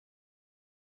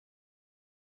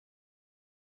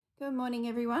Good morning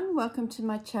everyone, welcome to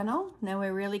my channel. Now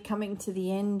we're really coming to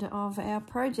the end of our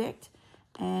project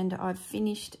and I've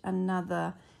finished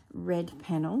another red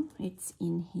panel. It's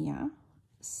in here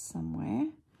somewhere.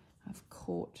 I've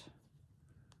caught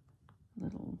a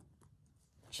little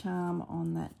charm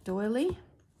on that doily.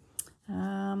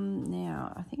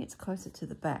 Now I think it's closer to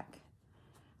the back.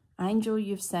 Angel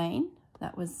you've seen,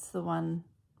 that was the one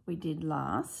we did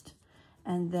last.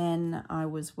 And then I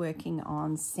was working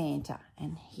on Santa,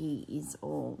 and he is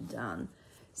all done.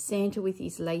 Santa with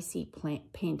his lacy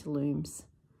pantaloons.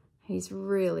 He's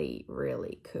really,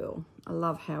 really cool. I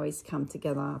love how he's come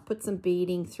together. I put some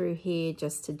beading through here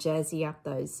just to jazzy up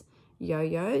those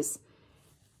yo-yos,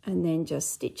 and then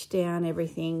just stitch down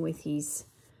everything with his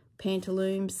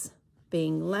pantaloons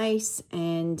being lace,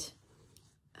 and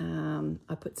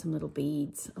I put some little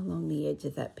beads along the edge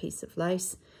of that piece of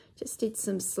lace. Just did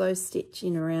some slow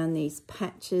stitching around these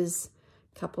patches,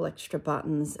 a couple extra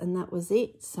buttons, and that was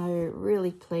it. So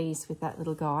really pleased with that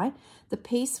little guy. The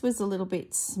piece was a little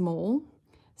bit small,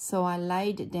 so I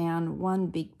laid down one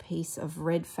big piece of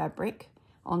red fabric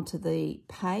onto the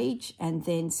page and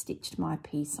then stitched my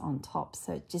piece on top.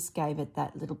 So it just gave it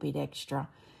that little bit extra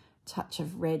touch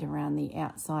of red around the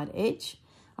outside edge.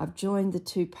 I've joined the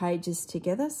two pages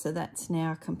together, so that's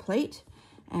now complete.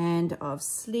 And I've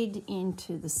slid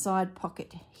into the side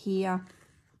pocket here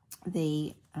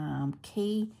the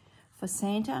key for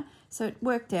Santa. So it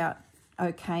worked out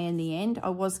okay in the end. I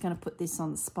was going to put this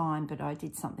on the spine, but I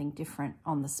did something different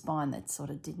on the spine that sort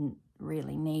of didn't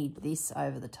really need this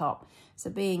over the top. So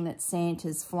being that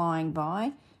Santa's flying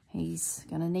by, he's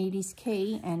going to need his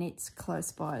key, and it's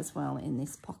close by as well in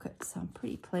this pocket. So I'm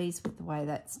pretty pleased with the way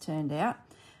that's turned out.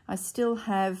 I still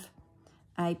have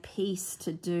a piece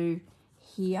to do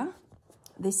here.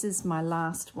 This is my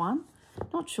last one.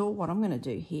 Not sure what I'm going to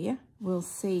do here. We'll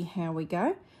see how we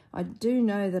go. I do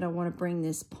know that I want to bring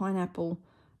this pineapple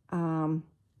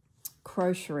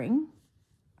crocheting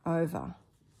over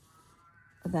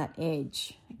that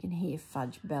edge. I can hear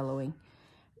Fudge bellowing.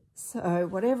 So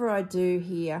whatever I do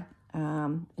here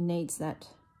needs that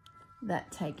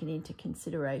taken into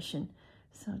consideration.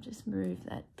 So I'll just move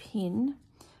that pin.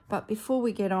 But before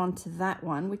we get on to that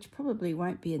one, which probably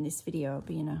won't be in this video, it'll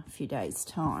be in a few days'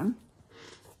 time,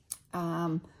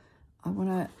 I want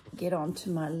to get on to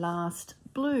my last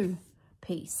blue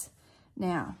piece.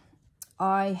 Now,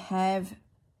 I have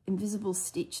invisible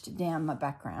stitched down my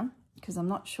background because I'm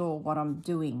not sure what I'm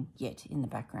doing yet in the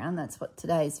background. That's what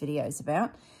today's video is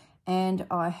about. And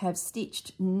I have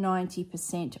stitched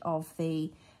 90% of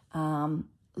the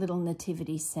little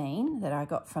nativity scene that I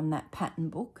got from that pattern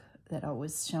book that I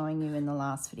was showing you in the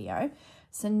last video.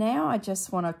 So now I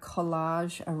just want to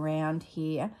collage around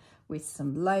here with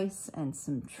some lace and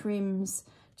some trims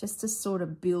just to sort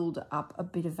of build up a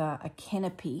bit of a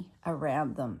canopy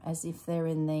around them as if they're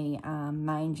in the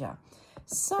manger.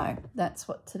 So that's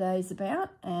what today's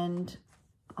about, and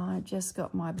I just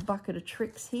got my bucket of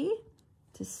tricks here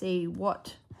to see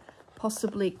what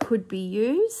possibly could be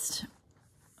used.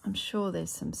 I'm sure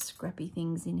there's some scrappy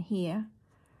things in here.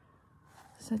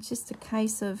 So it's just a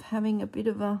case of having a bit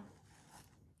of a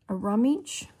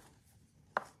rummage.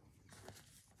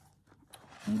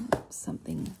 And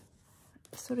something,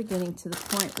 sort of getting to the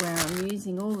point where I'm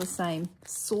using all the same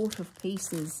sort of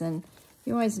pieces, and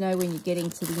you always know when you're getting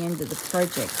to the end of the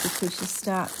project because you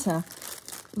start to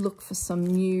look for some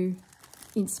new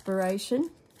inspiration.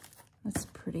 That's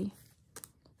pretty.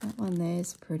 That one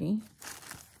there's pretty,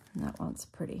 and that one's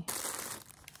pretty.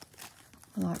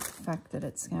 I like the fact that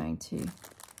it's going to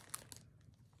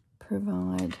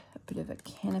provide a bit of a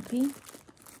canopy.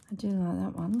 I do like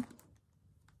that one.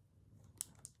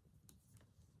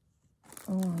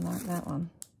 Oh, I like that one.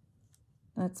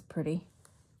 That's pretty.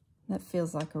 That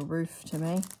feels like a roof to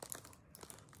me.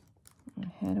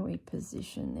 How do we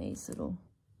position these little,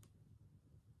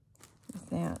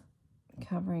 without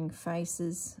covering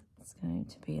faces? It's going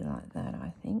to be like that,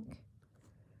 I think.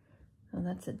 Oh,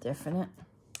 that's a definite.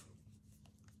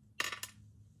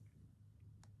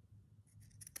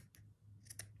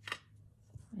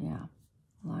 Yeah,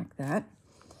 like that.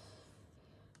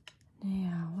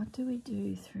 Now, what do we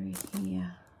do through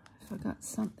here? If I got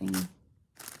something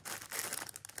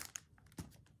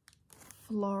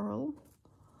floral,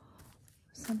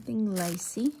 something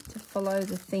lacy to follow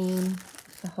the theme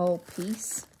of the whole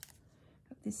piece,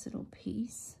 of this little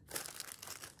piece.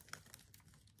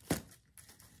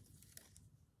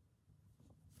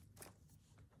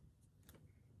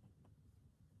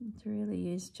 It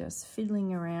really is just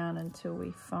fiddling around until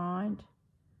we find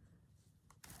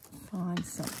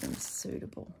something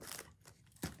suitable.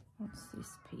 What's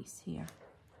this piece here?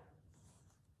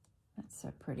 That's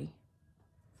so pretty.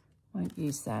 Won't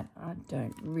use that. I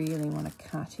don't really want to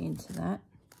cut into that.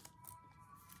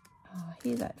 Oh, I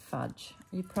hear that fudge.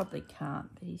 You probably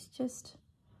can't, but he's just,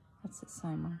 that's the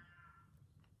same one.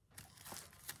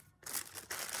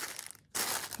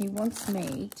 He wants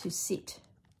me to sit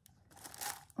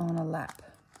on a lap,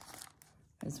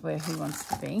 is where he wants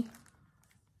to be.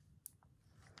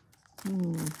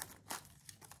 I'm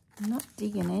not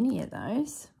digging any of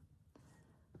those.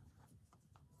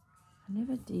 I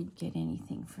never did get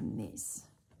anything from this.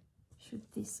 Should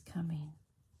this come in?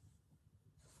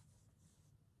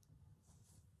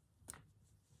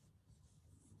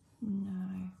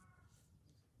 No.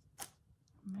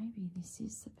 Maybe this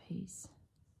is the piece.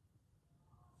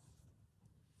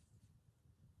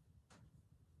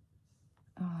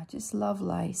 Oh, I just love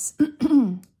lace.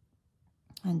 And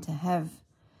to have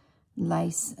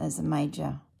lace as a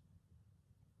major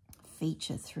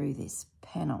feature through this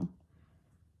panel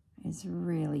is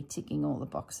really ticking all the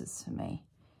boxes for me.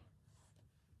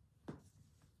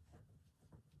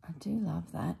 I do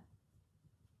love that.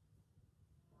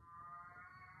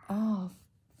 Oh,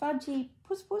 fudgy,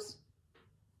 puss puss.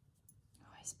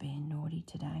 Oh, he's being naughty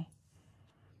today.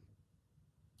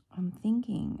 I'm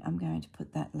thinking I'm going to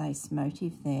put that lace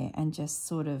motif there and just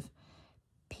sort of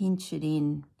pinch it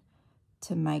in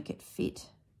to make it fit.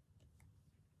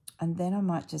 And then I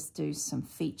might just do some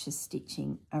feature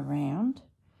stitching around.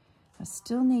 I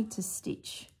still need to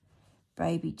stitch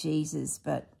baby Jesus,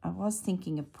 but I was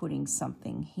thinking of putting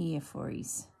something here for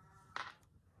his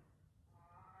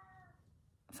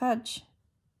fudge.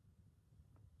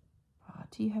 Oh,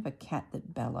 do you have a cat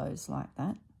that bellows like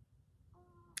that?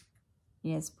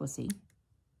 Yes, pussy.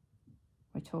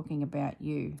 We're talking about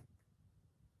you,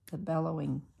 the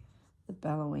bellowing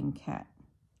cat.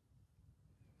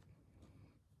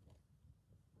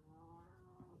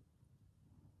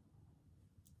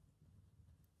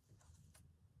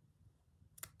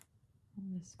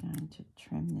 I'm just going to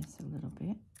trim this a little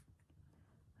bit.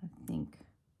 I think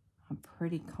I'm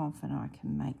pretty confident I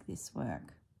can make this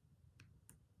work.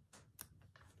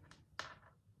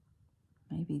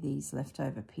 Maybe these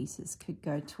leftover pieces could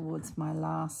go towards my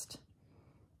last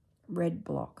red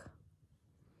block.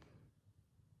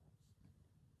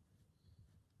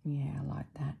 Yeah, I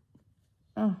like that.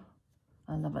 Oh,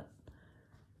 I love it.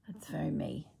 That's very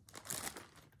me.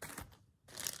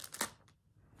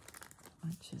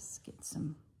 I'll just get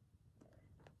some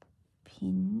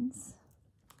pins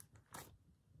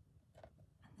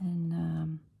and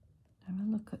then have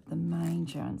a look at the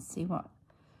manger and see what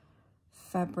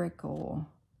fabric or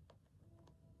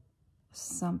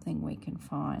something we can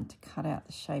find to cut out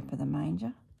the shape of the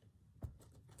manger.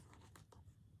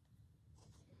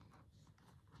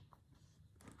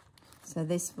 So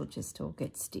this will just all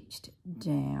get stitched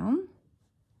down.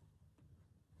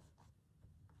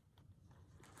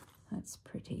 That's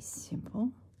pretty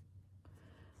simple.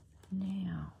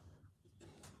 Now,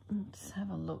 let's have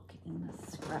a look in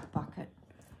the scrap bucket.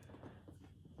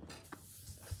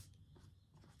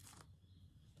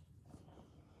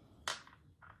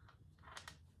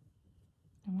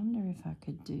 I wonder if I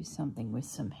could do something with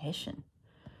some hessian.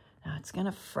 Now it's going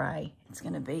to fray. It's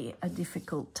going to be a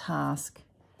difficult task.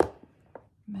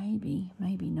 Maybe,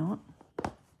 maybe not.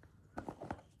 I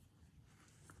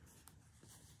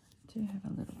do have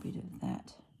a little bit of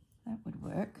that. That would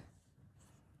work.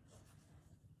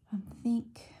 I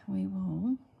think we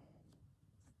will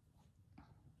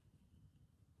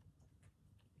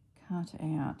cut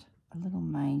out a little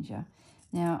manger.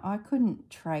 Now I couldn't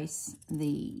trace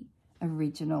the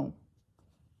original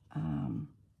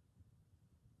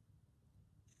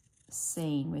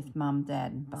scene with Mum,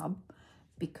 Dad and Bub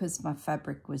because my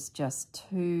fabric was just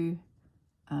too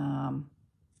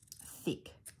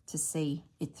thick to see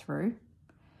it through.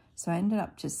 So I ended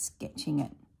up just sketching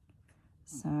it.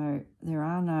 So there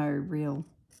are no real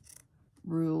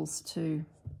rules to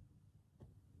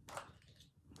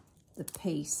the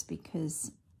piece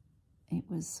because it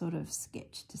was sort of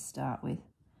sketched to start with.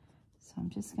 So I'm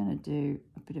just going to do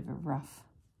a bit of a rough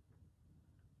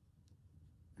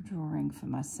drawing for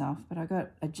myself, but I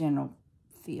got a general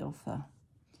feel for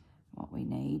what we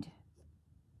need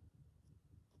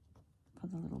for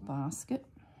the little basket.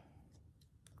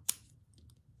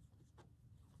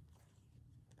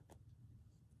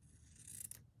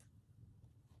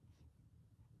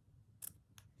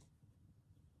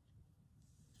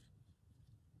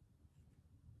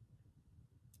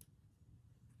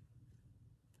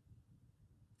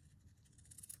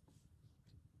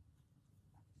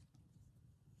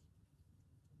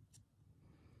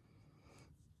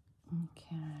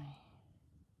 Okay.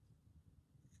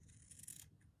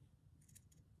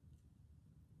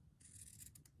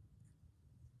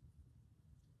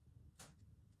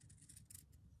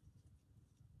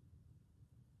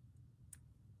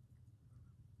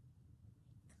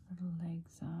 little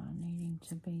legs are needing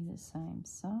to be the same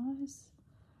size.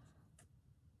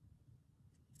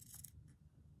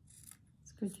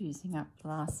 It's good using up the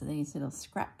last of these little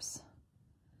scraps.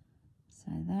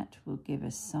 So that will give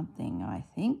us something, I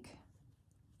think.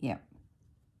 Yep.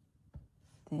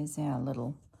 There's our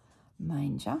little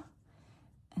manger.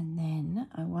 And then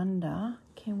I wonder,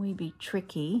 can we be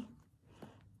tricky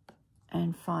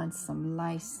and find some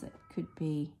lace that could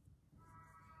be,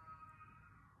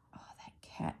 oh, that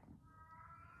cat.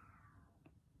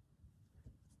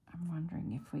 I'm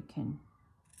wondering if we can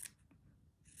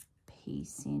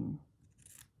piece in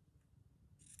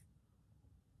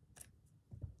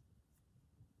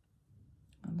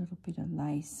a little bit of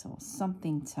lace or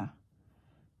something to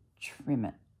trim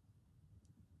it.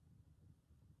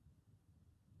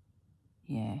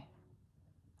 Yeah,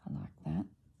 I like that.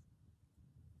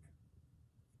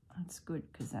 That's good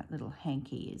because that little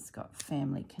hanky has got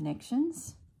family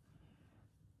connections.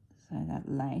 So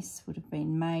that lace would have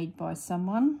been made by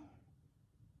someone.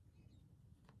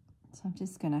 So I'm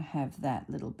just going to have that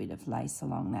little bit of lace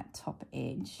along that top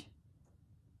edge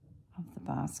of the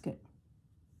basket,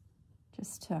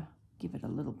 just to give it a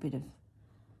little bit of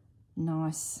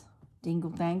nice dingle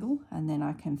dangle, and then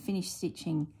I can finish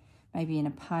stitching maybe in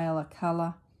a paler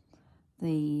colour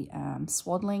the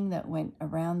swaddling that went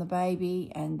around the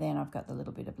baby, and then I've got the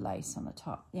little bit of lace on the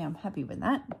top. Yeah, I'm happy with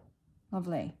that.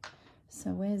 Lovely. So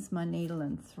where's my needle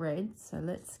and thread? So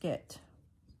let's get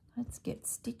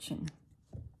stitching.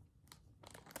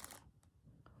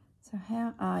 So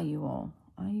how are you all?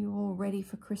 Are you all ready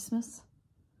for Christmas?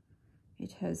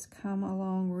 It has come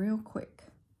along real quick.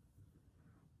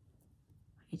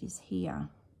 It is here.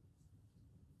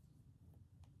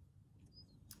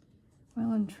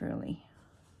 Well and truly.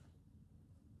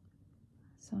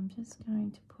 So I'm just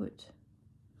going to put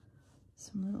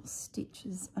some little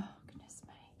stitches. Oh, goodness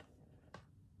me.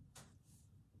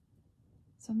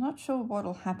 So I'm not sure what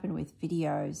will happen with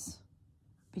videos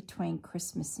between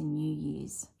Christmas and New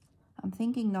Year's. I'm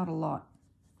thinking not a lot.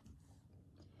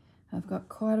 I've got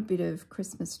quite a bit of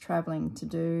Christmas travelling to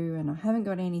do, and I haven't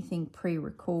got anything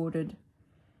pre-recorded.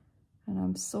 And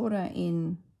I'm sort of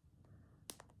in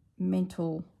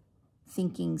mental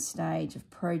thinking stage of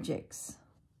projects.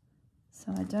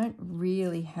 So I don't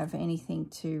really have anything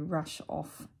to rush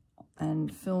off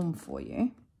and film for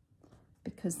you,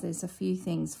 because there's a few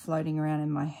things floating around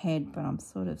in my head, but I'm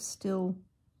sort of still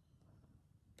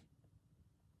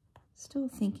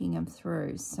thinking them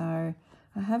through. So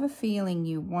I have a feeling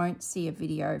you won't see a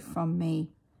video from me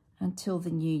until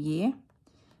the new year.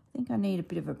 I think I need a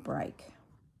bit of a break.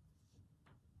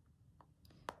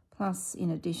 Plus,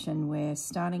 in addition, we're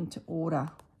starting to order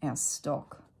our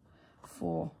stock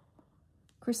for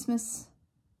Christmas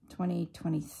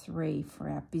 2023 for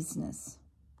our business.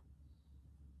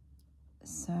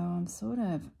 So I'm sort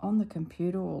of on the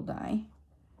computer all day,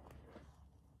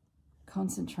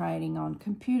 concentrating on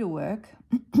computer work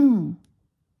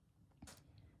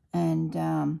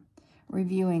and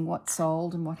reviewing what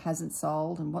sold and what hasn't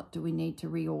sold and what do we need to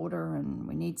reorder, and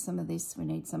we need some of this, we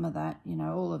need some of that, you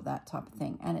know, all of that type of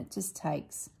thing. And it just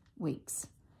takes weeks.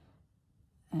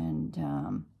 And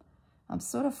I'm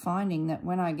sort of finding that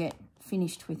when I get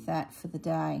finished with that for the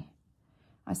day,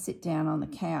 I sit down on the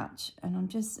couch and I'm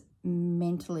just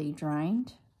mentally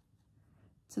drained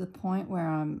to the point where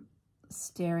I'm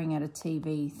staring at a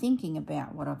TV thinking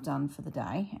about what I've done for the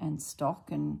day and stock,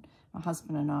 and my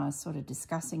husband and I are sort of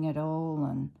discussing it all.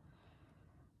 And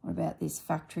what about this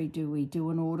factory? Do we do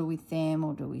an order with them,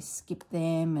 or do we skip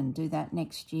them and do that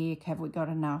next year? Have we got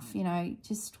enough? You know,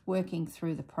 just working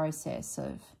through the process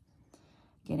of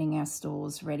getting our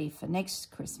stores ready for next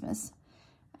Christmas.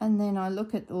 And then I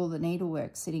look at all the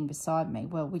needlework sitting beside me,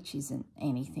 well, which isn't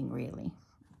anything really.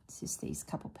 It's just these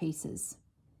couple pieces.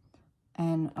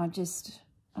 And I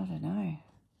don't know.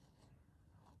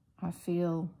 I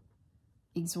feel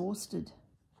exhausted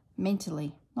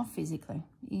mentally, not physically,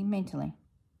 mentally.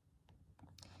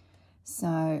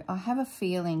 So I have a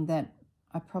feeling that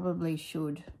I probably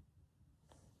should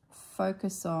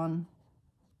focus on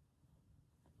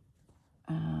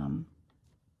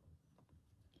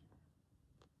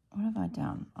what have I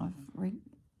done? I've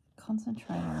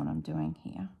concentrated on what I'm doing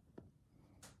here.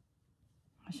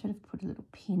 I should have put a little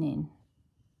pin in.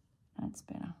 That's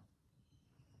better.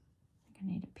 I think I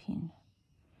need a pin.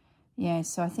 Yeah,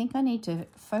 so I think I need to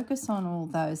focus on all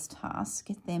those tasks,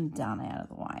 get them done out of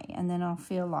the way, and then I'll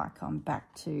feel like I'm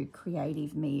back to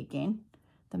creative me again.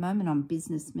 At the moment, I'm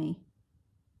business me.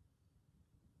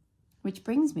 Which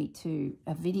brings me to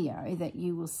a video that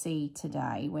you will see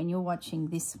today. When you're watching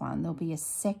this one, there'll be a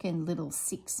second little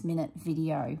 6-minute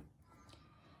video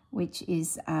which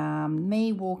is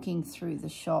me walking through the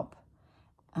shop.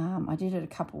 I did it a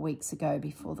couple of weeks ago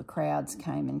before the crowds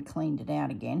came and cleaned it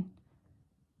out again.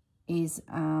 Is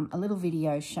a little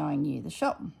video showing you the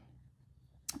shop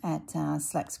at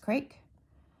Slacks Creek.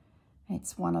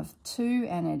 It's one of two,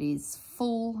 and it is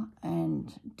full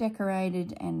and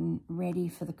decorated and ready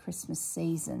for the Christmas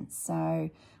season. So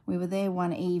we were there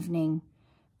one evening.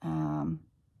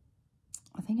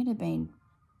 I think it had been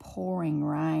pouring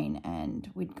rain, and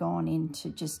we'd gone in to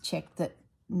just check that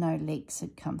no leaks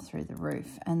had come through the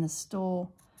roof, and the store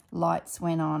lights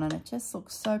went on, and it just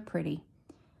looks so pretty.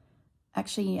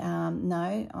 Actually,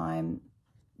 no,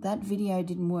 that video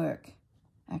didn't work,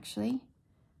 actually.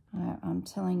 I'm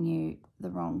telling you the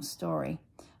wrong story.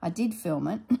 I did film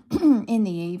it in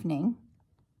the evening,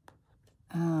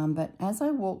 but as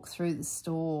I walked through the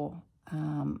store,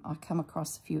 I come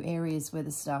across a few areas where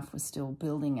the staff was still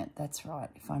building it. That's right,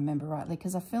 if I remember rightly,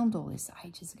 because I filmed all this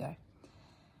ages ago.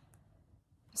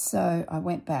 So I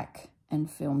went back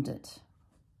and filmed it.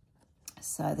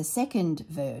 So the second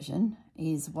version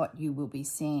is what you will be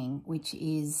seeing, which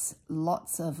is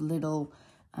lots of little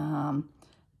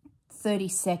 30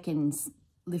 seconds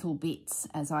little bits.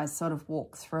 As I sort of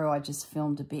walked through, I just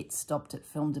filmed a bit, stopped it,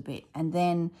 filmed a bit. And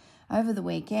then over the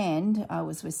weekend, I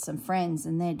was with some friends,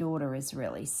 and their daughter is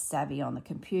really savvy on the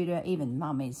computer. Even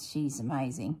Mum is, she's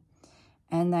amazing.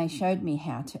 And they showed me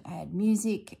how to add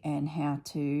music and how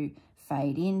to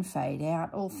fade in, fade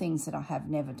out, all things that I have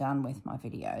never done with my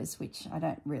videos, which I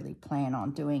don't really plan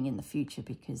on doing in the future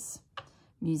because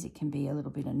music can be a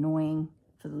little bit annoying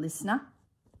for the listener.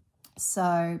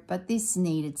 So, but this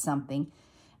needed something.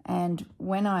 And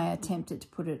when I attempted to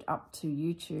put it up to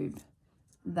YouTube,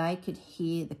 they could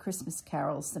hear the Christmas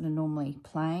carols that are normally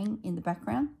playing in the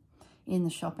background, in the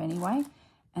shop anyway,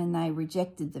 and they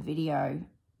rejected the video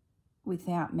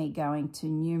without me going to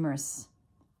numerous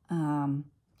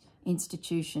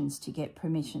institutions to get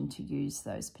permission to use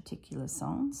those particular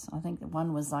songs. I think that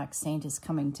one was like Santa's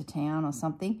Coming to Town or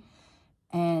something.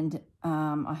 And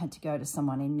I had to go to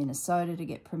someone in Minnesota to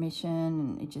get permission,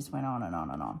 and it just went on and on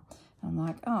and on. I'm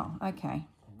like, oh, okay,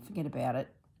 forget about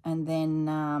it. And then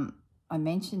I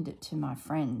mentioned it to my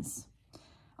friends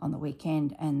on the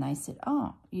weekend, and they said,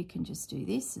 oh, you can just do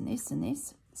this and this and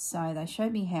this. So they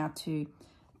showed me how to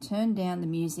turn down the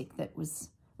music that was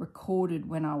recorded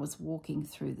when I was walking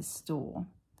through the store.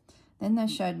 Then they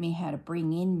showed me how to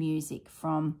bring in music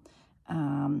from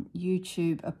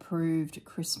YouTube approved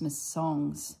Christmas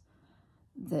songs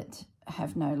that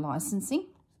have no licensing.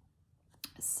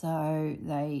 So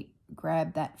they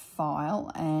grabbed that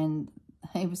file, and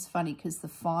it was funny because the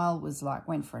file was like,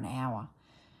 went for an hour,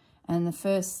 and the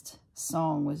first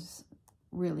song was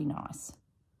really nice,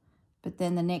 but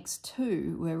then the next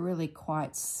two were really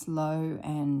quite slow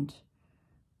and,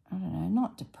 I don't know,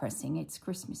 not depressing, it's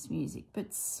Christmas music,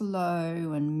 but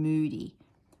slow and moody,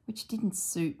 which didn't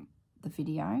suit the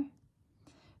video.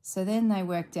 So then they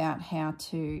worked out how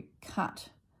to cut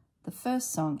the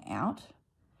first song out,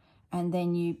 and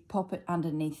then you pop it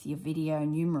underneath your video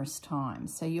numerous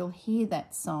times. So you'll hear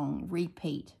that song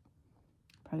repeat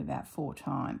probably about 4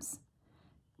 times,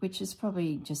 which is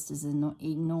probably just as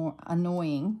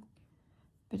annoying,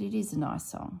 but it is a nice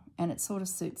song, and it sort of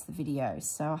suits the video.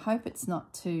 So I hope it's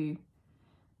not too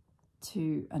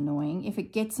annoying. If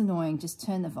it gets annoying, just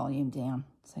turn the volume down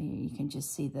so you can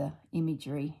just see the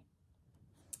imagery.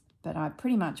 But I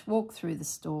pretty much walk through the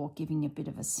store giving a bit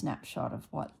of a snapshot of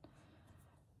what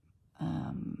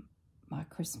my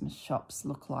Christmas shops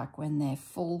look like when they're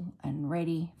full and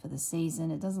ready for the season.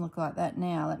 It doesn't look like that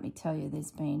now, let me tell you.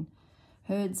 There's been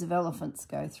herds of elephants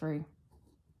go through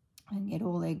and get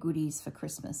all their goodies for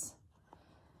Christmas.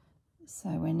 So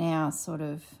we're now sort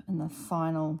of in the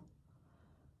final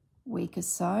week or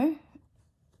so,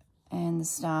 and the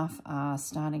staff are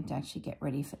starting to actually get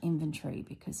ready for inventory,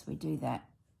 because we do that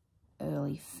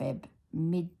early Feb,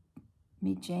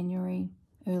 mid-January,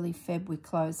 early Feb we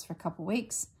close for a couple of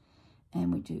weeks,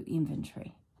 and we do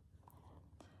inventory,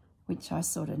 which I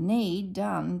sort of need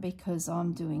done because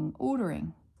I'm doing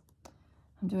ordering.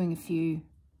 I'm doing a few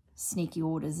sneaky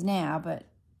orders now, but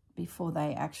before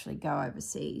they actually go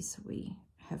overseas, we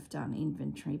have done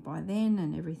inventory by then,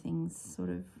 and everything's sort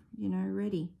of, you know,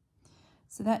 ready.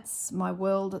 So that's my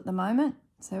world at the moment.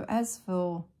 So as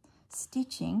for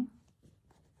stitching,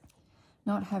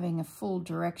 not having a full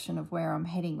direction of where I'm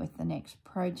heading with the next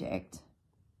project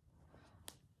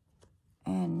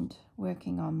and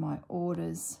working on my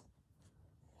orders,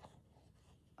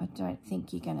 I don't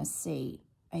think you're going to see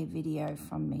a video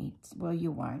from me. Well,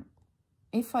 you won't.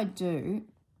 If I do,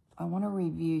 I want to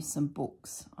review some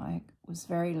books. I was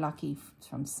very lucky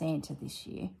from Santa this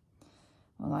year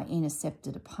well, I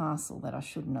intercepted a parcel that I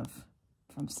shouldn't have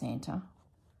from Santa.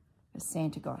 Because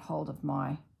Santa got hold of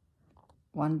my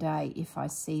one day if I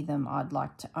see them I'd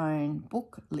like to own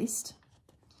book list.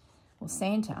 Well,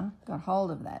 Santa got hold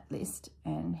of that list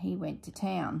and he went to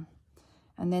town.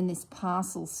 And then this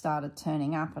parcel started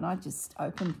turning up and I just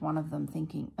opened one of them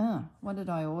thinking, oh, what did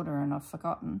I order? And I've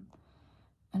forgotten.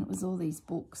 And it was all these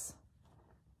books.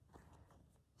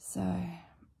 So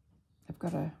I've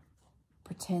got to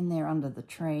pretend they're under the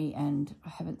tree and I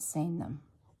haven't seen them.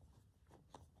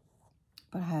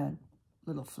 But I had a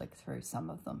little flick through some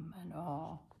of them and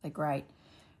oh, they're great.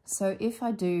 So if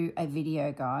I do a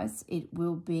video, guys, it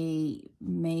will be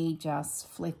me just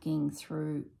flicking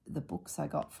through the books I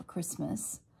got for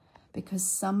Christmas because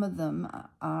some of them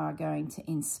are going to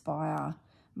inspire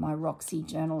my Roxy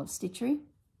Journal of Stitchery.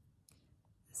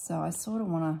 So I sort of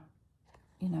want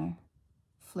to, you know,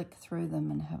 flick through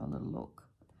them and have a little look.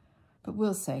 But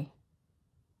we'll see.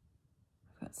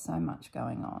 I've got so much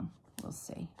going on. We'll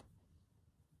see.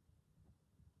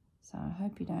 So I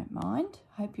hope you don't mind.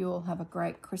 I hope you all have a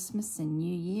great Christmas and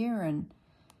New Year, and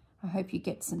I hope you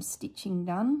get some stitching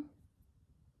done.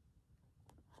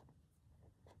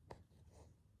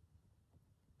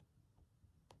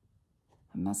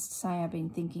 I must say I've been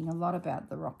thinking a lot about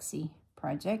the Roxy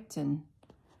project, and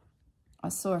I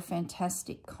saw a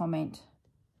fantastic comment.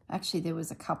 Actually, there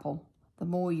was a couple. The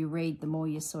more you read, the more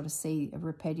you sort of see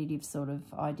repetitive sort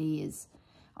of ideas.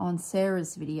 On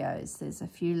Sarah's videos, there's a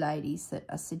few ladies that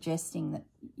are suggesting that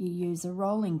you use a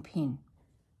rolling pin,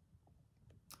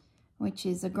 which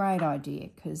is a great idea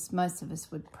because most of us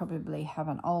would probably have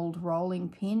an old rolling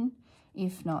pin.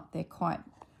 If not, they're quite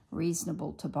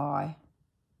reasonable to buy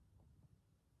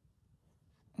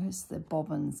because the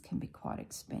bobbins can be quite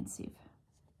expensive.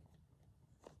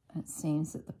 It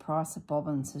seems that the price of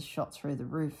bobbins has shot through the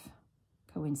roof,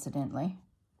 coincidentally.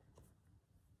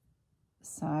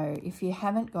 So if you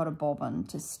haven't got a bobbin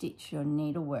to stitch your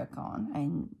needlework on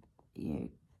and you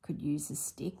could use a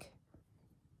stick,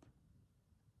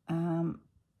 how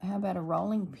about a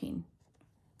rolling pin?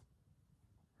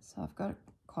 So I've got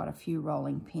quite a few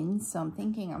rolling pins, so I'm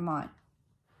thinking I might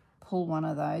pull one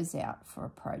of those out for a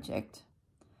project.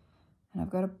 And I've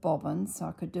got a bobbin, so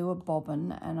I could do a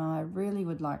bobbin, and I really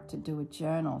would like to do a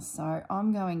journal. So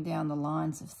I'm going down the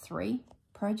lines of 3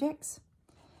 projects,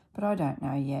 but I don't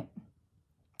know yet.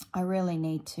 I really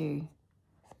need to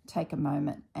take a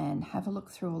moment and have a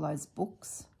look through all those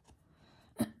books.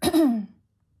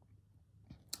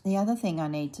 The other thing I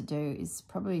need to do is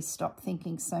probably stop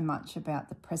thinking so much about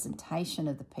the presentation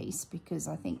of the piece, because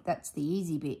I think that's the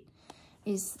easy bit,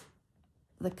 is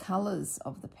the colours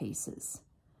of the pieces.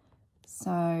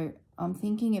 So I'm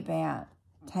thinking about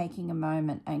taking a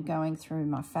moment and going through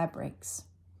my fabrics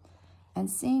and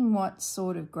seeing what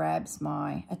sort of grabs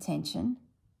my attention.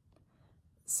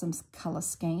 Some colour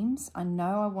schemes. I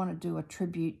know I want to do a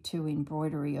tribute to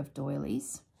embroidery of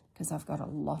doilies because I've got a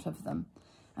lot of them,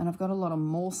 and I've got a lot of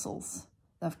morsels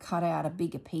that I've cut out of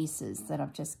bigger pieces that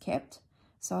I've just kept.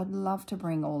 So I'd love to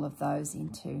bring all of those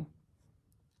into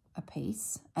a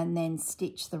piece and then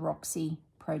stitch the Roxy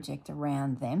project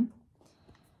around them.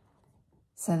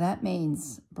 So that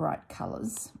means bright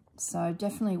colours. So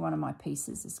definitely one of my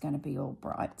pieces is going to be all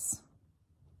brights.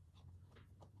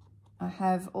 I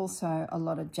have also a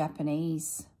lot of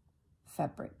Japanese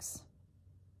fabrics.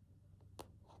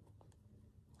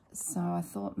 So I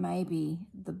thought maybe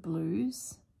the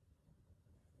blues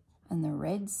and the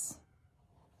reds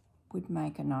would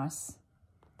make a nice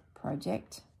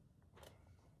project.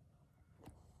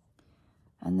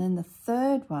 And then the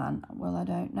third one, well, I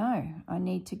don't know. I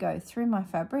need to go through my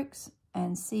fabrics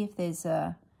and see if there's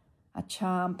a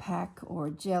charm pack or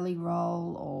a jelly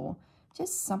roll or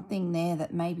just something there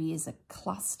that maybe is a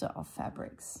cluster of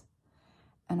fabrics.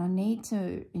 And I need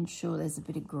to ensure there's a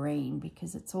bit of green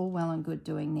because it's all well and good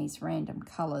doing these random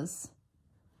colours,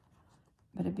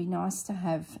 but it'd be nice to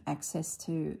have access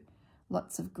to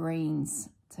lots of greens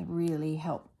to really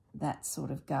help that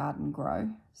sort of garden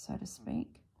grow, so to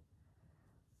speak.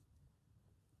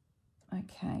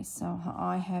 Okay, so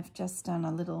I have just done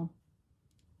a little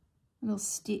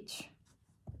stitch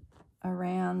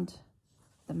around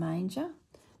the manger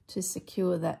to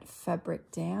secure that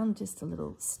fabric down, just a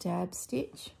little stab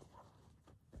stitch.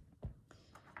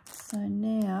 So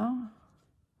now,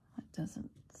 that doesn't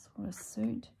sort of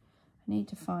suit. I need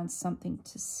to find something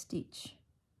to stitch.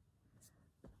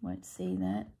 Won't see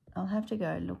that. I'll have to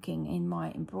go looking in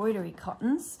my embroidery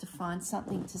cottons to find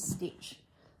something to stitch.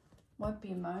 Won't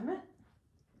be a moment.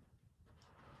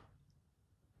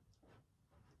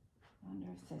 I wonder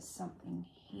if there's something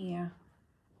here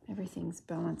Everything's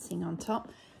balancing on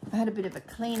top. I had a bit of a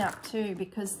clean up too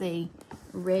because the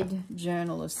red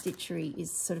journal of stitchery is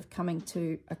sort of coming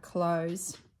to a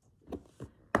close.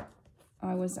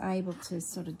 I was able to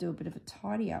sort of do a bit of a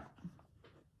tidy up.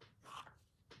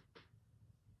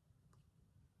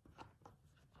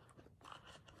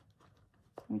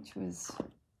 Which was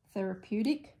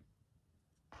therapeutic.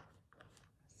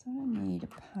 So I need a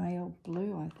pale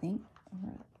blue, I think,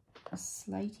 or a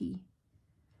slaty.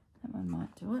 That one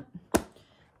might do it.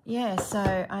 Yeah, so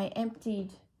I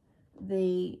emptied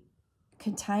the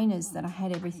containers that I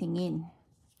had everything in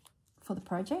for the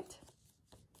project.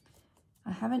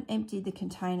 I haven't emptied the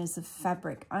containers of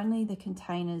fabric, only the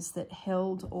containers that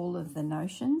held all of the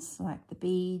notions, like the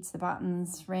beads, the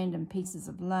buttons, random pieces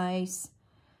of lace.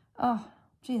 Oh,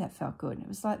 gee, that felt good. It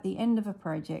was like the end of a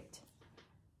project.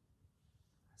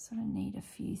 I sort of need a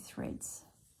few threads.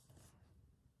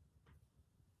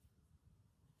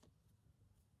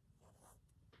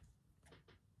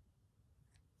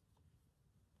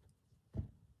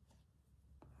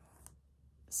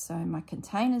 So my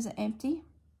containers are empty.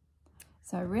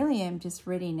 So I really am just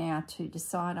ready now to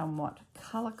decide on what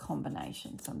colour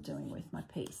combinations I'm doing with my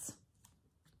piece.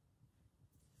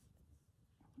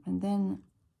 And then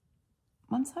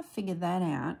once I figure that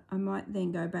out, I might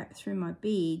then go back through my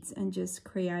beads and just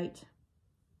create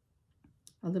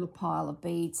a little pile of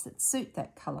beads that suit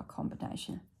that colour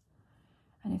combination.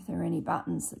 And if there are any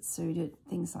buttons that suit it,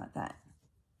 things like that.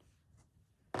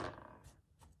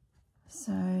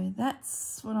 So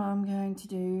that's what I'm going to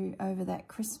do over that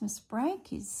Christmas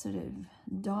break, is sort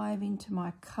of dive into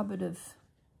my cupboard of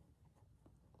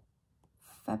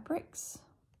fabrics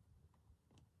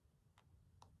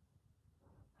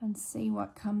and see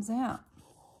what comes out.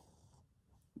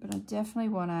 But I definitely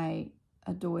want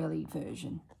a doily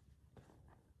version.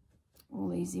 All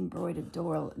these embroidered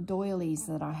doilies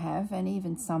that I have, and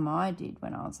even some I did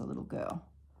when I was a little girl,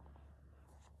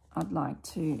 I'd like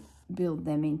to build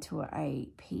them into a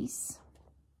piece.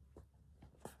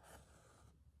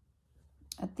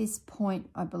 At this point,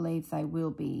 I believe they will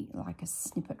be like a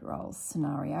snippet roll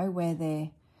scenario where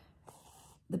the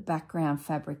background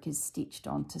fabric is stitched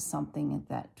onto something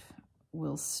that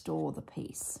will store the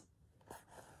piece.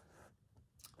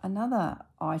 Another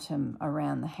item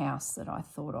around the house that I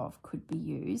thought of could be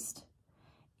used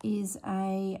is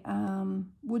a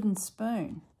wooden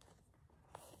spoon.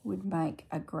 Would make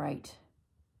a great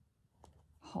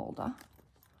holder,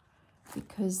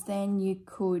 because then you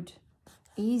could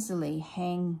easily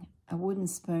hang a wooden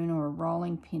spoon or a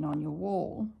rolling pin on your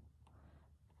wall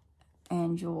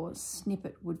and your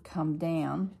snippet would come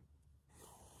down,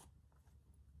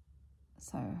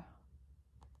 so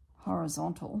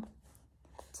horizontal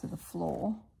to the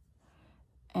floor,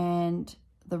 and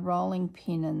the rolling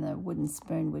pin and the wooden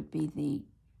spoon would be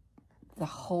the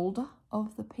holder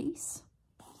of the piece.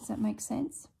 Does that make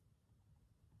sense?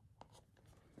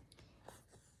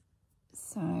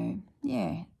 So,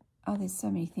 yeah. Oh, there's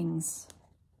so many things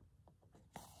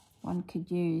one could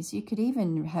use. You could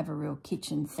even have a real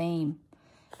kitchen theme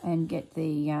and get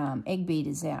the egg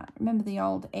beaters out. Remember the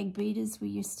old egg beaters we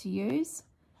used to use?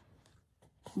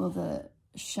 Well, the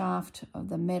shaft of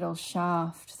the metal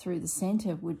shaft through the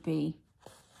centre would be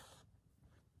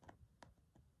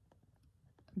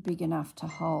big enough to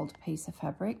hold a piece of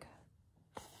fabric.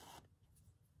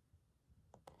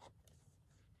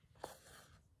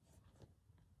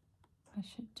 I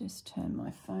should just turn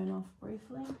my phone off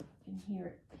briefly. You can hear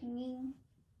it pinging.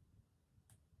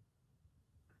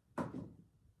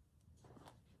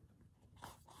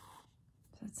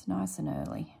 So it's nice and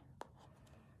early,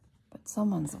 but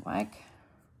someone's awake.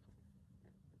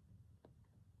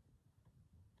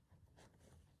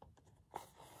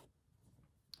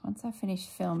 Once I finish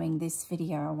filming this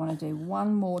video, I want to do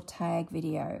one more tag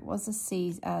video. It was a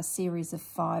series of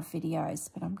 5 videos,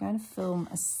 but I'm going to film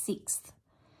a 6th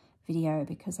video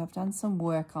because I've done some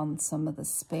work on some of the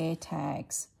spare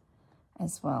tags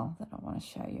as well that I want to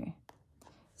show you.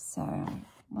 So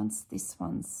once this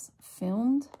one's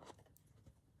filmed,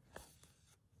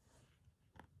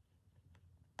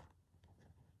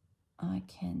 I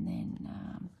can then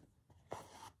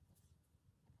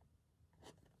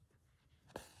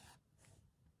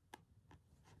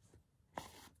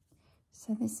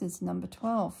so this is number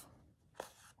 12.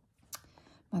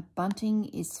 My bunting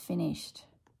is finished.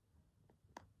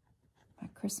 My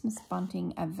Christmas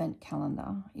bunting advent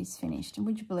calendar is finished. And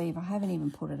would you believe I haven't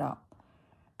even put it up?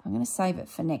 I'm going to save it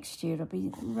for next year. It'll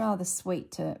be rather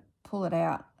sweet to pull it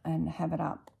out and have it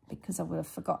up because I would have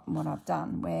forgotten what I've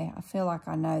done, where I feel like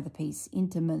I know the piece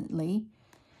intimately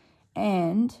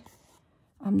and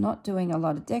I'm not doing a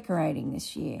lot of decorating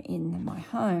this year in my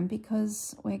home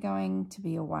because we're going to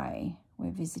be away.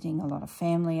 We're visiting a lot of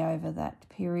family over that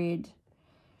period.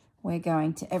 We're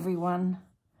going to everyone.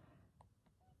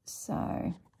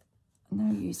 So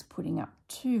no use putting up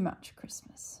too much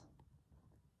Christmas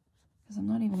because I'm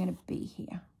not even going to be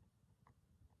here.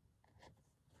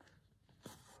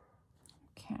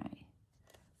 Okay,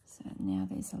 so now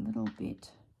there's a little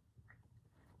bit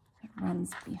that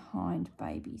runs behind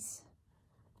baby's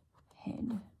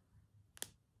head.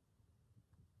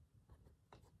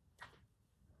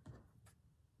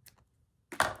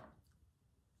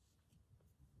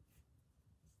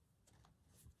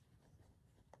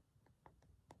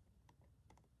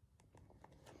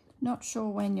 Not sure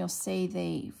when you'll see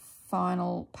the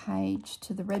final page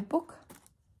to the red book.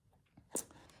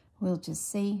 We'll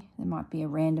just see. There might be a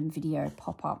random video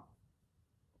pop up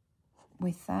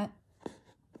with that.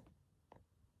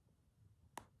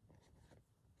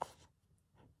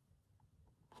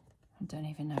 I don't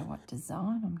even know what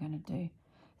design I'm going to do.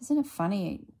 Isn't it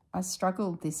funny? I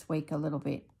struggled this week a little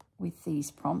bit with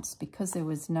these prompts because there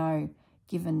was no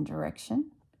given direction.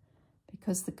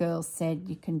 Because the girls said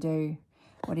you can do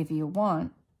whatever you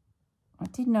want. I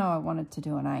did know I wanted to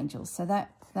do an angel, so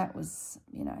that was,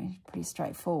 you know, pretty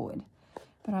straightforward.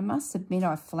 But I must admit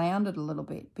I floundered a little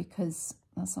bit because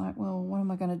I was like, well, what am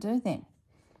I going to do then?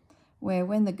 Where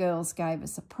when the girls gave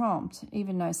us a prompt,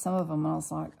 even though some of them I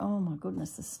was like, oh my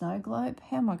goodness, a snow globe?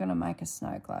 How am I going to make a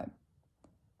snow globe?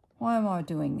 Why am I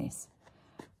doing this?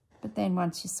 But then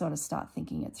once you sort of start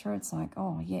thinking it through, it's like,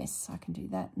 oh yes, I can do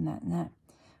that and that and that.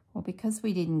 Well, because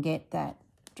we didn't get that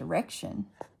direction,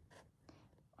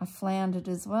 I floundered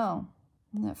as well.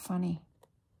 Isn't that funny?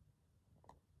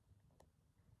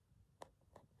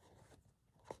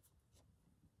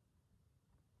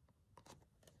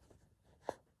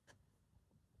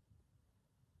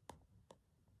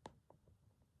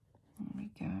 There we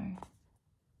go.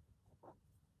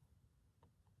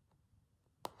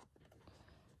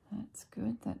 That's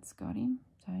good. That's got him.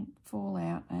 Don't fall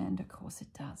out. And of course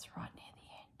it does right near the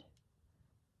end.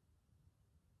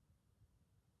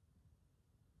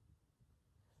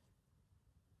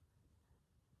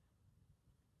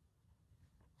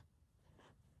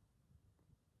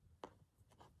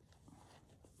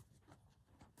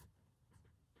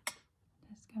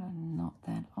 Just going to knot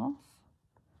that off.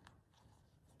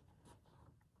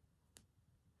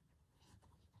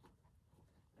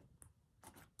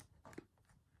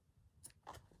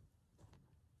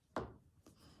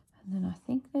 And then I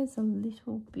think there's a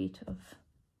little bit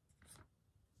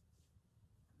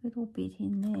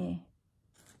in there.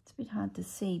 It's a bit hard to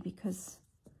see because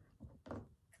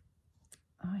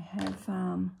I have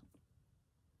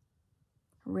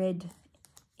red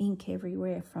ink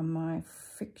everywhere from my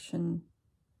friction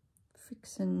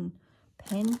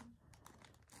pen.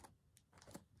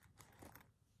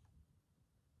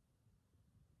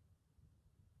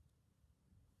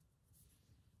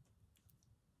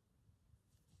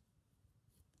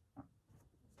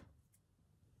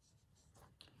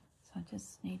 So I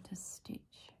just need to stitch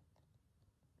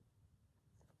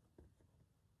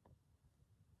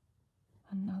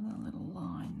another little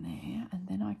line there, and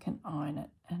then I can iron it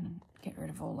and get rid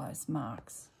of all those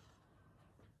marks.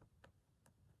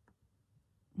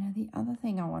 Now the other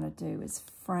thing I want to do is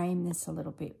frame this a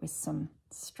little bit with some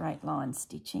straight line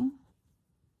stitching.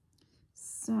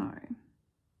 So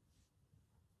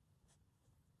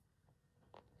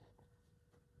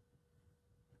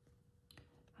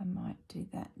I might do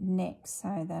that next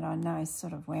so that I know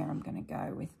sort of where I'm going to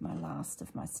go with my last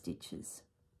of my stitches.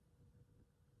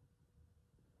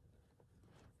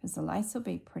 Because the lace will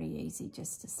be pretty easy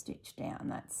just to stitch down.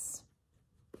 That's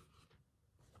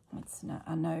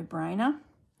a no-brainer.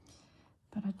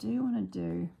 But I do want to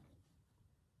do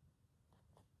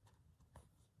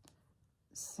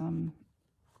some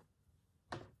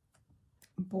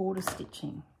border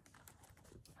stitching.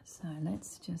 So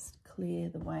let's just clear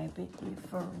the way a bit here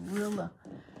for a ruler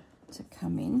to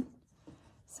come in.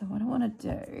 So what I want to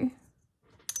do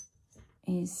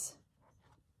is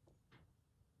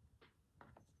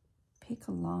pick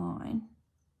a line .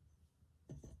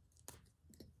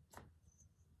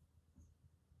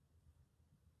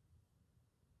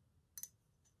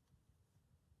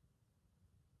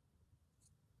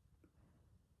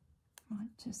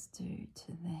 Might just do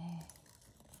to there.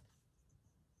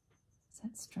 Is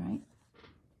that straight?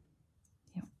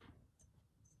 Yep.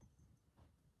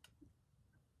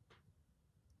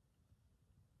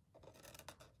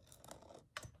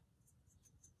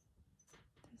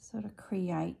 To sort of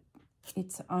create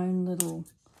its own little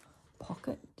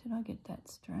pocket. Did I get that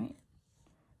straight?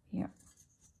 Yep.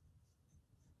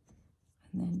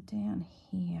 And down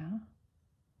here,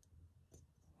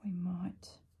 we might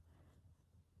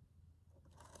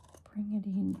bring it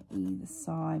in either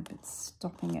side, but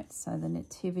stopping it so the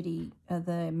nativity,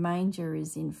 the manger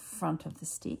is in front of the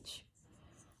stitch.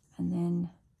 And then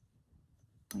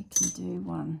we can do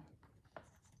one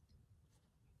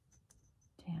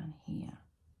down here,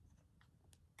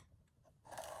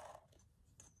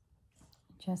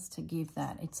 just to give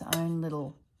that its own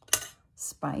little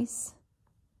space.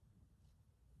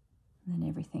 And then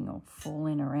everything will fall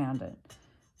in around it.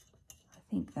 I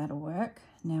think that'll work.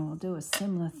 Now we'll do a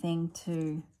similar thing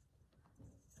to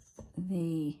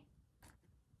the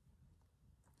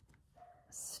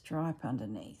stripe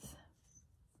underneath.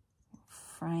 We'll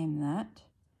frame that,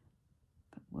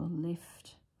 but we'll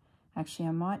lift. Actually,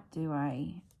 I might do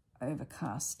a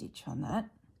overcast stitch on that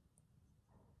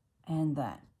and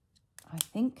that, I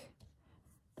think.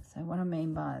 So what I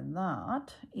mean by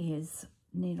that is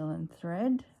needle and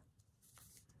thread.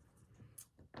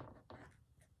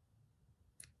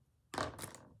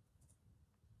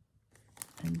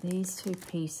 And these two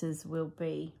pieces will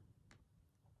be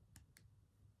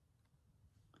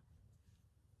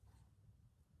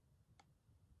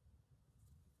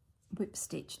whip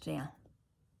stitched down.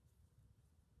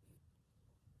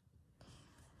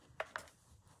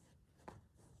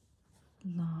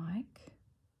 Like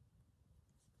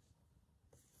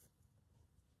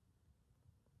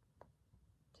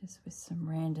just with some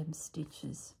random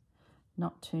stitches,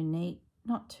 not too neat,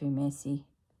 not too messy,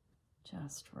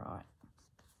 just right.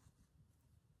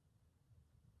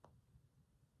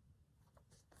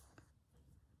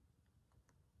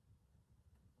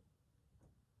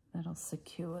 That'll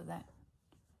secure that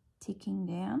ticking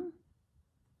down.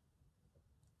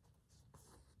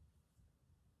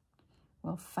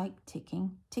 Well, fake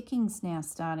ticking. Ticking's now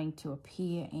starting to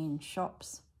appear in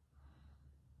shops.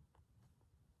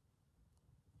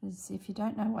 Because if you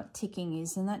don't know what ticking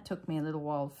is, and that took me a little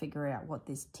while to figure out what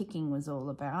this ticking was all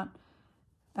about.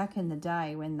 Back in the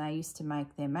day when they used to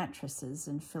make their mattresses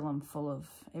and fill them full of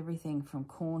everything from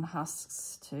corn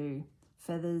husks to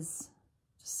feathers,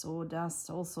 sawdust,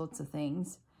 all sorts of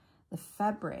things, the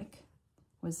fabric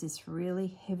was this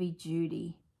really heavy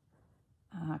duty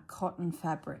cotton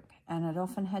fabric, and it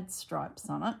often had stripes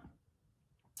on it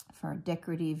for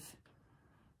decorative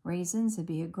reasons. It'd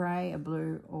be a grey, a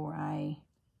blue, or a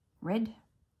red,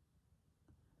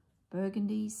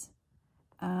 burgundies.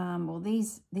 Well,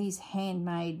 these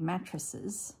handmade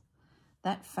mattresses,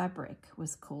 that fabric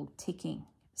was called ticking.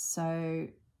 So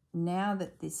now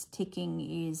that this ticking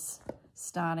is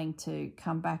starting to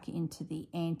come back into the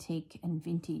antique and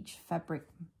vintage fabric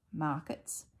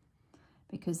markets,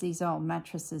 because these old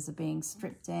mattresses are being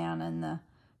stripped down and the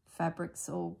fabric's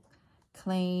all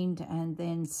cleaned and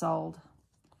then sold.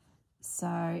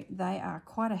 So they are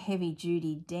quite a heavy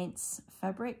duty, dense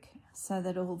fabric, so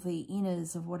that all the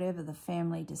inners of whatever the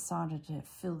family decided to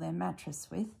fill their mattress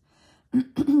with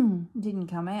didn't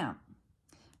come out.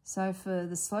 So for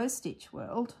the slow stitch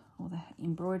world, or the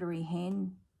embroidery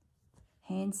hand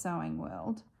sewing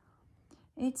world,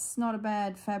 it's not a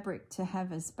bad fabric to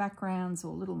have as backgrounds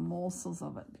or little morsels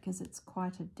of it, because it's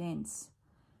quite a dense,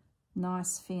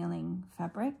 nice feeling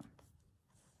fabric.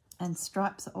 And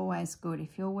stripes are always good.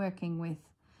 If you're working with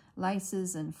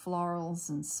laces and florals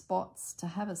and spots, to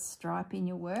have a stripe in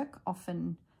your work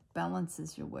often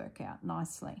balances your work out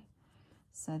nicely.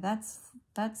 So that's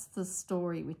the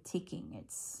story with ticking.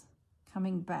 It's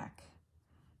coming back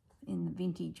in the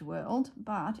vintage world,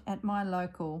 but at my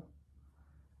local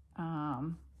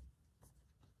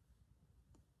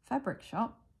fabric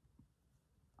shop,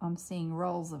 I'm seeing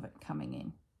rolls of it coming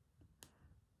in.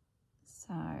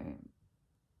 So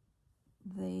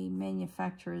the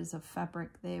manufacturers of fabric,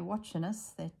 they're watching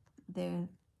us. They're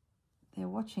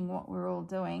watching what we're all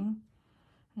doing.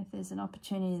 And if there's an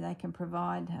opportunity they can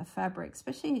provide a fabric,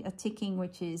 especially a ticking,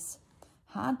 which is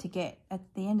hard to get.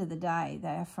 At the end of the day,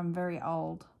 they are from very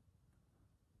old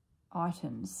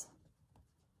items.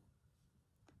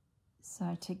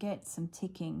 So to get some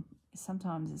ticking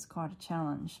sometimes is quite a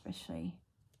challenge, especially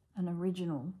an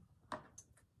original.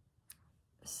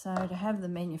 So to have the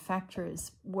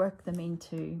manufacturers work them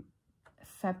into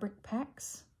fabric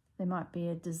packs, there might be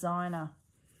a designer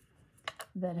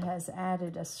that has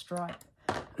added a stripe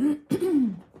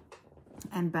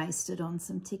and based it on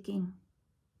some ticking,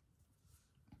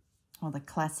 or the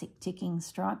classic ticking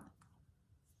stripe.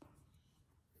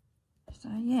 So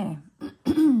yeah,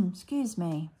 excuse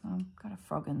me, I've got a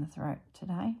frog in the throat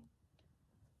today.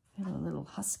 Feel a little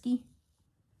husky.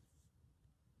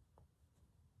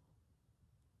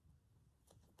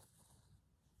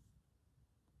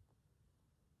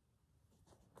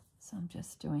 So I'm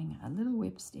just doing a little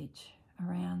whip stitch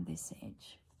around this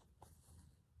edge.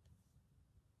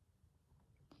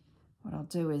 What I'll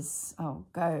do is I'll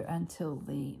go until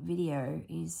the video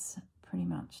is pretty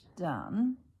much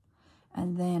done,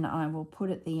 and then I will put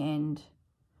at the end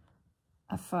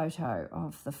a photo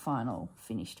of the final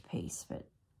finished piece, but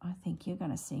I think you're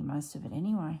going to see most of it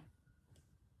anyway.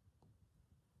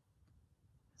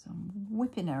 So I'm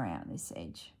whipping around this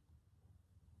edge.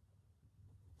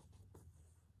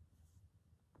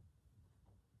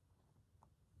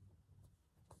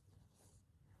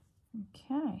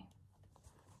 Okay.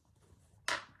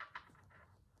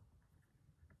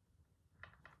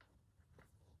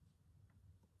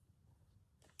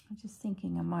 I'm just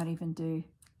thinking I might even do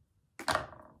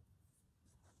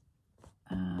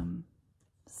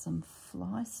some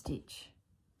fly stitch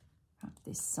up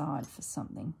this side for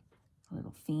something a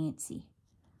little fancy.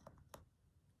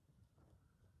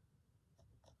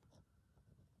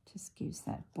 Just gives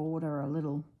that border a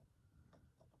little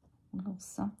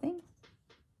something.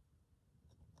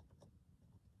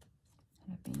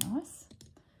 That'd be nice.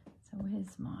 So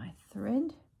where's my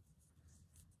thread?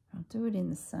 I'll do it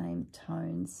in the same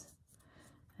tones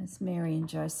as Mary and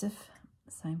Joseph,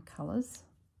 the same colours.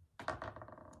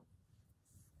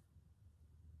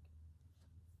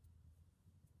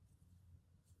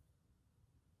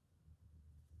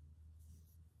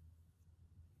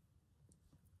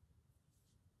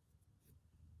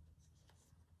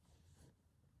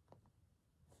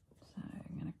 So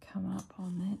I'm going to come up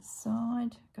on that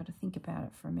side. Got to think about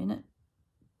it for a minute.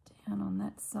 Down on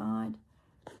that side.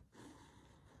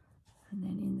 And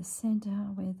then in the centre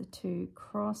where the two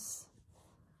cross,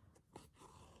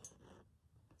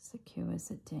 secures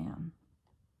it down.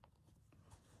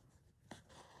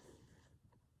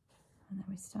 And then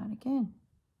we start again.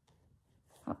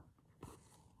 Up.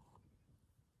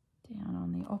 Down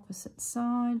on the opposite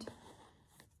side.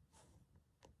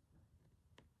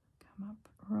 Come up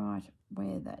right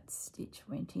where that stitch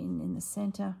went in the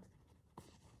centre.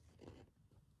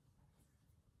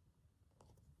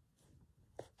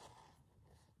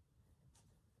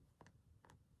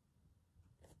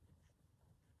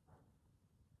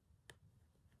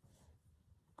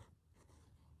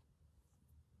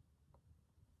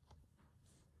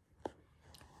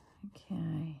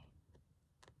 Okay,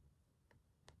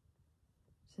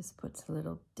 just puts a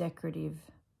little decorative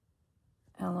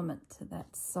element to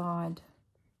that side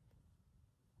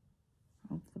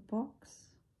of the box.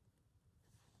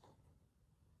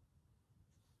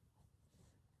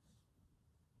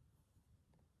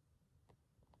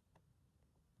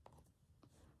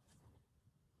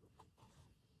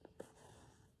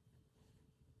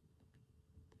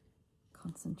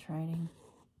 Concentrating.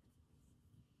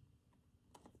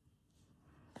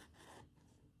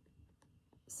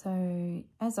 So,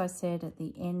 as I said at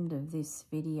the end of this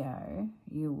video,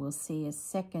 you will see a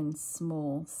second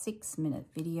small 6-minute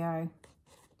video,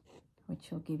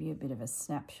 which will give you a bit of a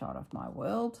snapshot of my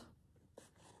world.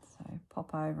 So,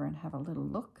 pop over and have a little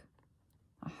look.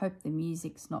 I hope the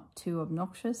music's not too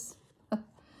obnoxious.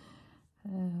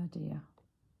 Oh dear.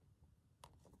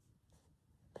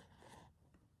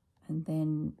 And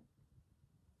then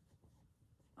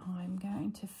I'm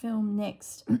going to film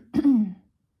next.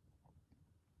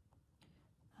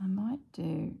 I might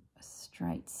do a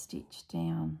straight stitch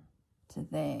down to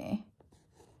there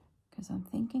because I'm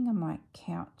thinking I might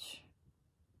couch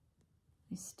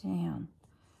this down.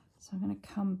 So I'm going to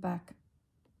come back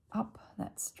up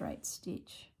that straight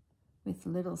stitch with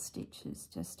little stitches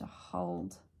just to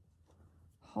hold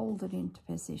it into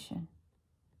position.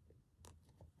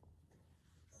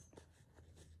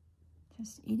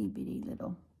 Just itty bitty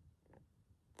little.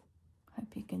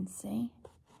 Hope you can see.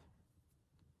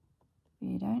 If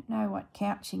you don't know what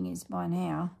couching is by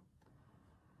now,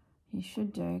 you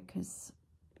should do, because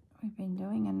we've been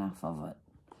doing enough of it.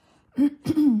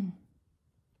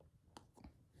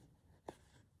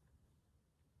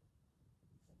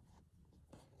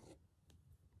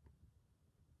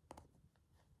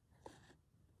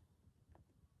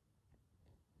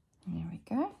 There we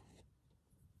go.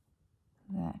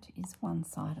 That is one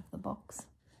side of the box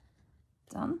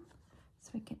done.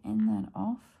 So we can end that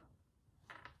off.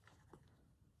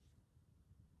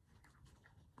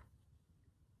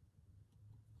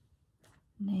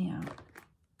 Now,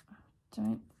 I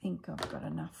don't think I've got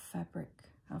enough fabric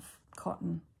of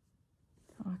cotton.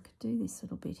 Oh, I could do this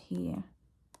little bit here.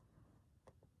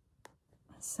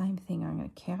 Same thing, I'm going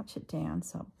to couch it down,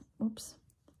 so, oops.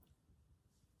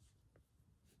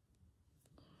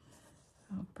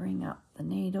 I'll bring up the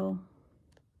needle.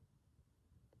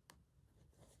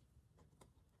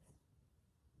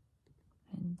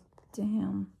 And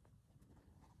down.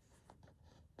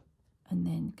 and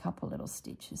then a couple little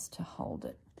stitches to hold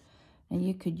it. Now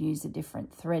you could use a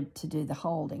different thread to do the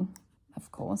holding,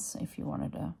 of course, if you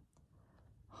wanted to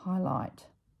highlight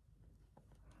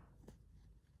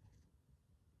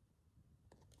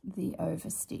the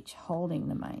overstitch holding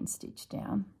the main stitch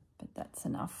down, but that's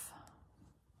enough.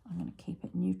 I'm going to keep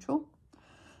it neutral.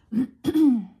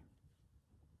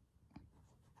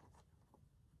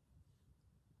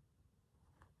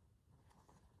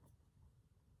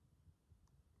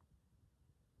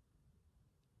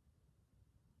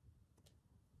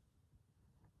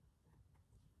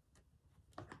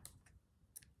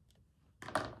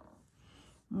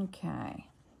 Okay.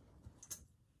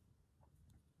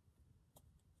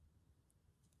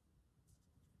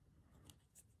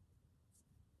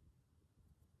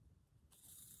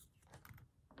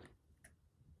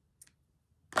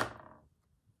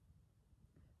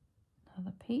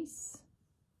 Another piece.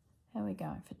 How are we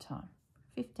going for time?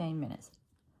 15 minutes.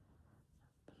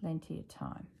 Plenty of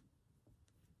time.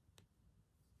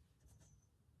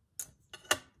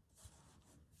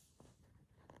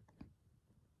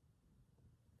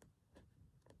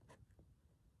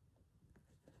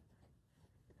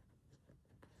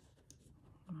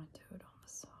 I might do it on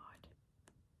the side.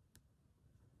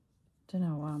 Don't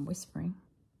know why I'm whispering.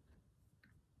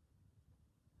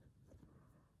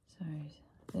 So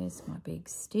there's my big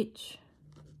stitch.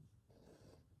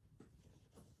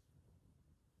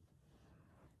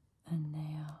 And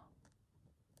now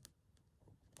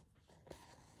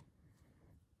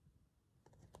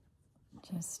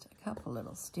just a couple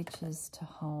little stitches to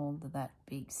hold that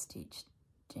big stitch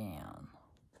down.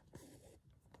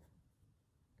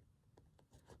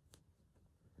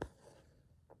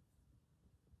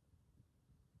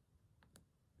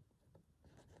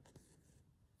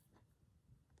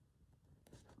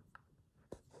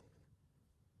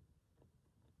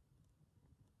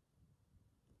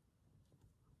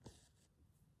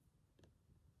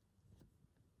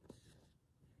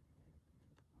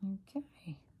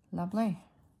 Okay, lovely.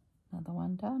 Another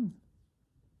one done.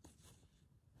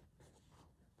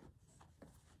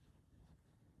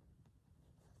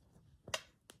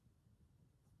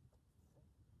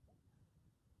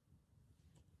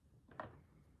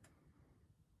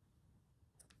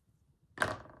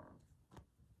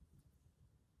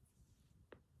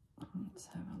 Let's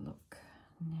have a look.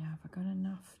 Now, have I got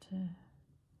enough to...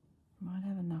 Might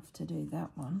have enough to do that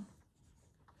one.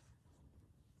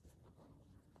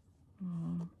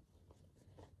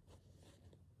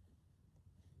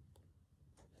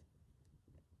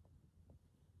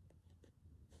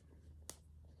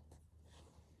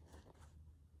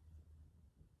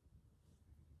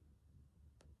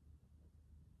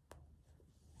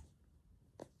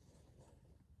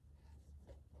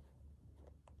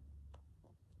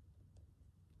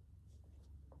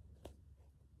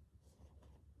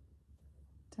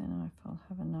 Don't know if I'll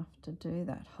have enough to do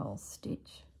that whole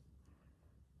stitch,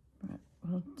 but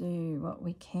we'll do what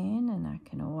we can, and I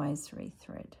can always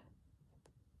rethread.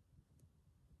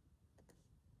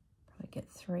 Probably get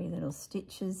 3 little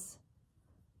stitches,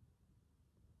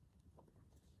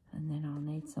 and then I'll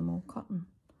need some more cotton.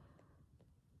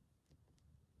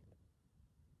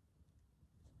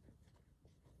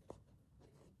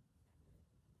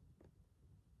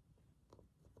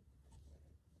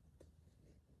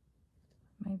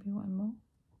 Maybe one more.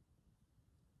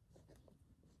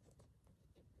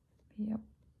 Yep.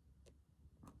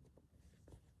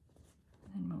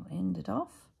 Then we'll end it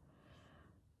off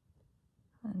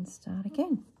and start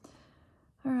again.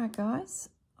 All right, guys,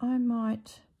 I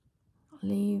might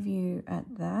leave you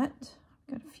at that.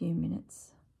 I've got a few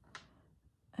minutes,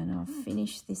 and I'll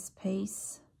finish this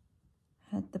piece,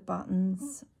 add the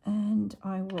buttons, and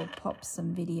I will pop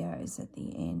some videos at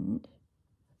the end.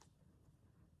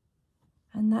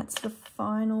 And that's the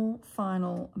final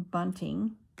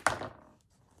bunting.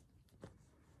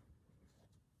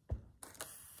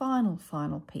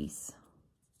 Final piece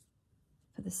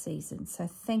for the season. So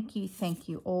thank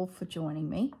you all for joining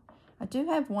me. I do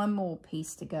have one more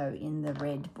piece to go in the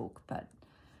red book, but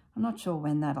I'm not sure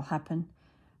when that'll happen.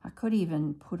 I could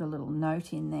even put a little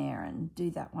note in there and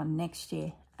do that one next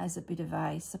year as a bit of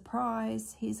a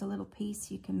surprise. Here's a little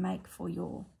piece you can make for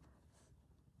your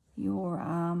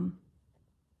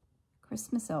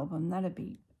Christmas album. That'd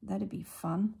be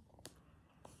fun.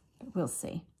 But we'll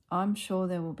see. I'm sure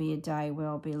there will be a day where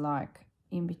I'll be like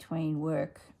in between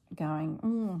work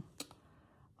going,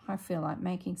 I feel like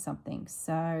making something.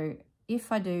 So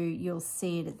if I do, you'll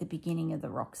see it at the beginning of the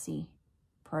Roxy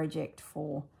project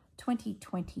for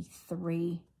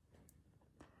 2023.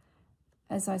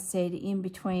 As I said, in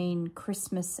between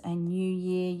Christmas and New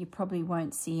Year, you probably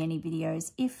won't see any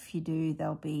videos. If you do,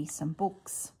 there'll be some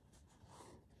books.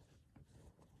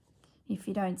 If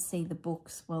you don't see the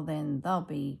books, well then they'll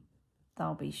be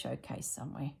showcased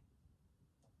somewhere.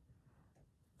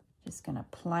 Just going to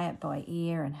play it by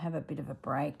ear and have a bit of a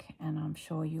break, and I'm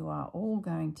sure you are all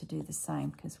going to do the same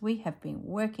because we have been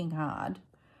working hard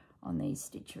on these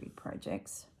stitchery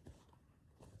projects.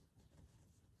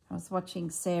 I was watching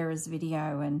Sarah's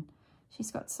video and she's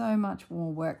got so much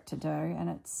more work to do, and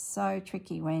it's so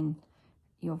tricky when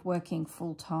you're working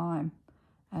full-time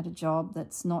at a job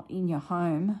that's not in your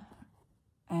home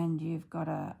and you've got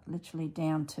to literally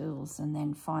down tools and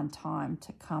then find time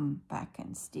to come back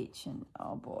and stitch. And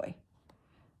oh boy,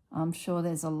 I'm sure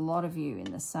there's a lot of you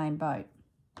in the same boat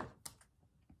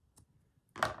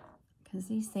because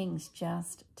these things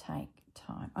just take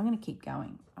time. I'm going to keep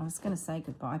going. I was going to say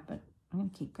goodbye, but I'm going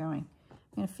to keep going. I'm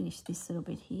going to finish this little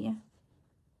bit here.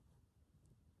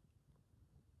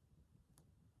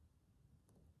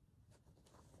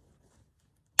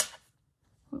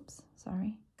 Whoops,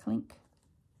 sorry, clink.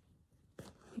 I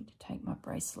need to take my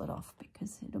bracelet off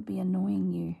because it'll be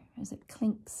annoying you as it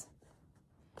clinks.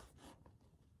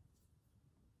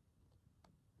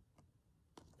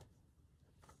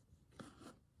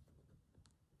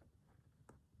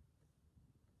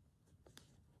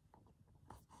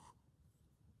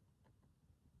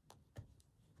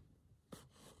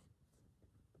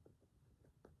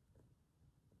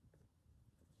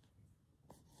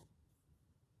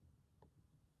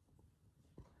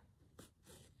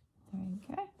 There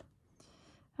we go.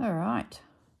 All right.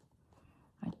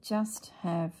 I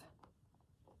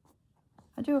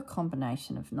do a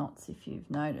combination of knots, if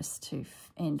you've noticed, to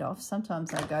end off.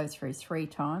 Sometimes I go through 3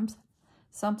 times.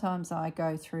 Sometimes I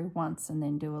go through once and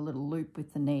then do a little loop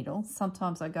with the needle.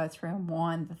 Sometimes I go through and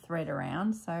wind the thread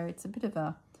around. So it's a bit of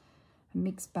a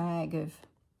mixed bag of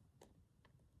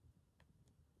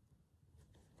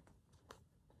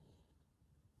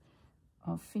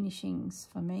finishings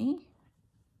for me.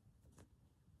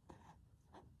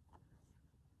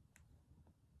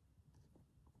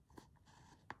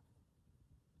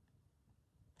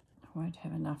 I won't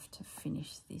have enough to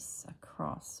finish this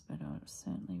across, but I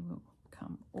certainly will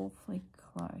come awfully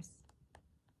close.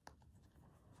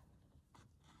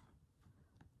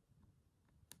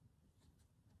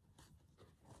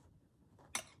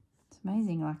 It's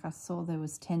amazing, like I saw there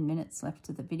was 10 minutes left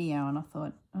of the video and I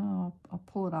thought, oh, I'll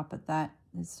pull it up at that.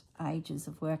 There's ages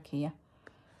of work here.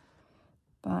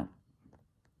 But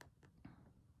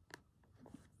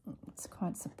it's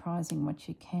quite surprising what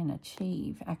you can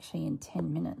achieve actually in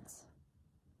 10 minutes.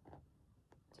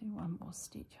 Do one more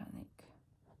stitch, I think.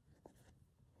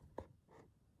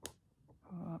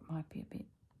 Oh, it might be a bit.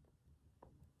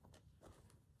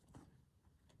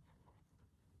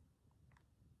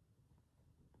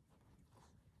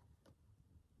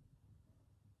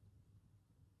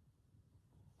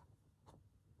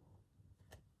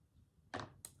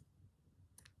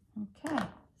 Okay,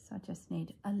 so I just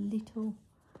need a little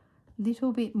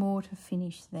bit more to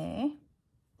finish there.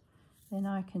 Then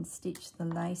I can stitch the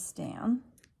lace down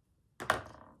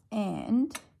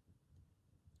and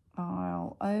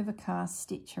I'll overcast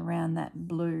stitch around that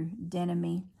blue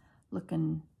denim-y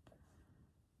looking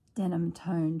denim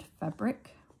toned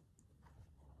fabric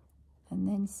and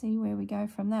then see where we go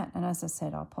from that. And as I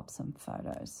said, I'll pop some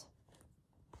photos.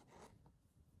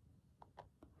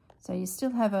 So you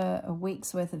still have a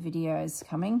week's worth of videos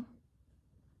coming.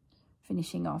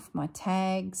 Finishing off my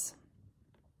tags,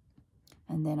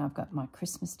 and then I've got my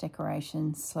Christmas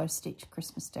decorations, slow stitch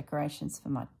Christmas decorations for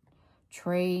my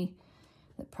tree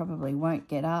that probably won't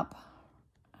get up,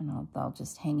 and they'll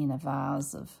just hang in a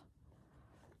vase of,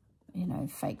 you know,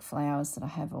 fake flowers that I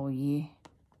have all year.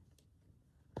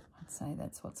 I'd say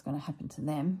that's what's going to happen to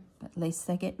them, but at least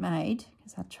they get made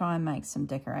because I try and make some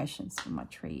decorations for my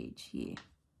tree each year.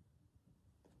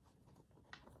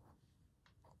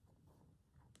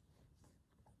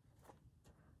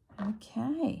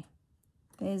 Okay,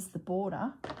 there's the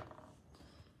border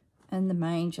and the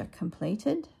manger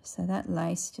completed. So that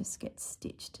lace just gets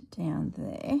stitched down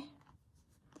there.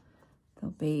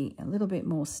 There'll be a little bit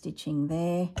more stitching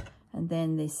there, and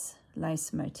then this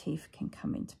lace motif can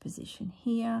come into position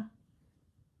here.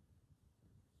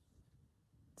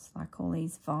 It's like all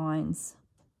these vines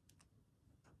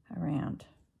around,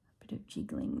 a bit of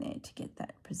jiggling there to get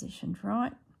that positioned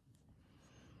right.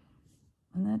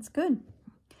 And that's good.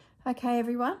 Okay,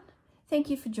 everyone,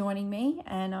 thank you for joining me,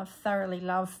 and I've thoroughly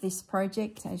loved this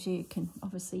project, as you can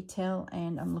obviously tell,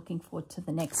 and I'm looking forward to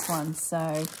the next one.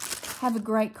 So have a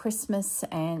great Christmas,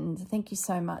 and thank you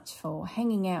so much for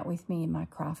hanging out with me in my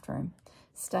craft room.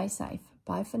 Stay safe.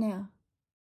 Bye for now.